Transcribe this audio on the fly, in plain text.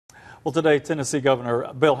Well, today, Tennessee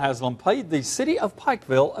Governor Bill Haslam paid the city of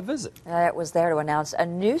Pikeville a visit. It was there to announce a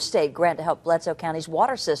new state grant to help Bledsoe County's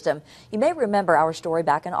water system. You may remember our story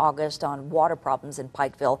back in August on water problems in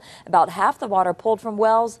Pikeville. About half the water pulled from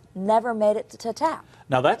wells never made it to tap.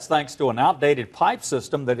 Now, that's thanks to an outdated pipe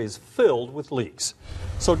system that is filled with leaks.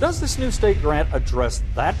 So does this new state grant address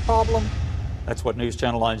that problem? That's what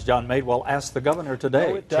NewsChannel 9's John Madewell asked the governor today.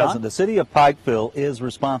 No, it doesn't. The city of Pikeville is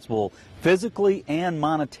responsible physically and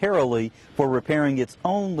monetarily for repairing its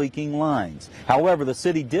own leaking lines. However, the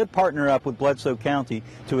city did partner up with Bledsoe County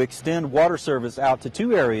to extend water service out to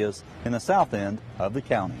 2 areas in the south end of the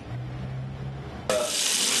county.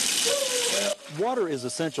 Water is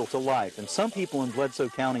essential to life, and some people in Bledsoe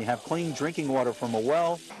County have clean drinking water from a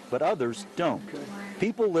well, but others don't.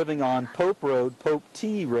 People living on Pope Road, Pope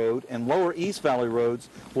T Road, and Lower East Valley roads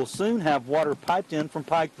will soon have water piped in from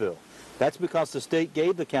Pikeville. That's because the state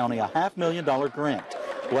gave the county a $500,000 grant.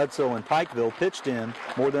 Bledsoe and Pikeville pitched in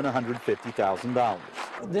more than $150,000.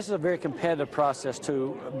 This is a very competitive process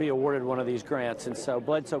to be awarded one of these grants, and so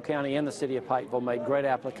Bledsoe County and the city of Pikeville made great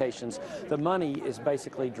applications. The money is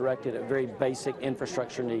basically directed at very basic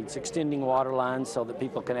infrastructure needs, extending water lines so that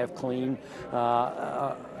people can have clean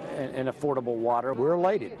and affordable water. We're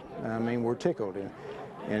elated. I mean, we're tickled.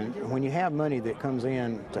 And when you have money that comes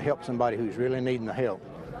in to help somebody who's really needing the help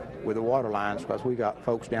with the water lines, because we got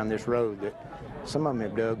folks down this road that some of them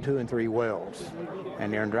have dug 2 and 3 wells,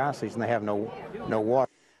 and they're in dry season, they have no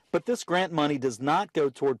water. But this grant money does not go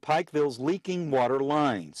toward Pikeville's leaking water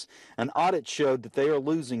lines. An audit showed that they are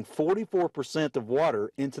losing 44% of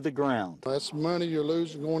water into the ground. That's money you're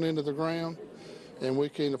losing going into the ground, and we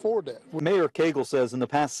can't afford that. Mayor Cagle says in the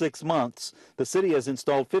past 6 months, the city has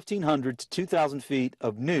installed 1,500 to 2,000 feet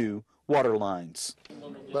of new water lines.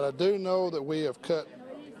 But I do know that we have cut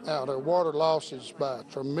out our water losses by a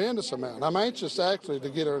tremendous amount. I'm anxious actually to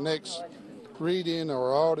get our next reading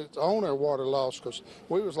or audit on our water loss, because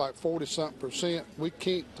we was like 40-something%. We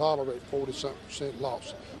can't tolerate 40-something%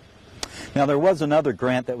 loss. Now, there was another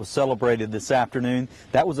grant that was celebrated this afternoon.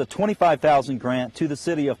 That was a $25,000 grant to the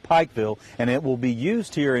city of Pikeville, and it will be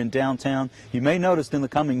used here in downtown. You may notice in the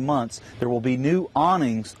coming months there will be new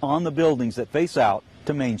awnings on the buildings that face out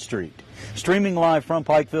to Main Street. Streaming live from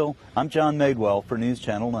Pikeville, I'm John Madewell for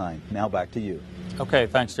NewsChannel 9. Now back to you. Okay,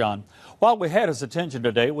 thanks, John. While we had his attention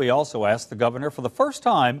today, we also asked the governor for the first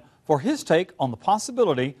time for his take on the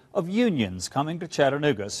possibility of unions coming to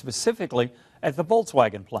Chattanooga, specifically at the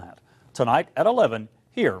Volkswagen plant. Tonight at 11,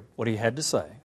 hear what he had to say.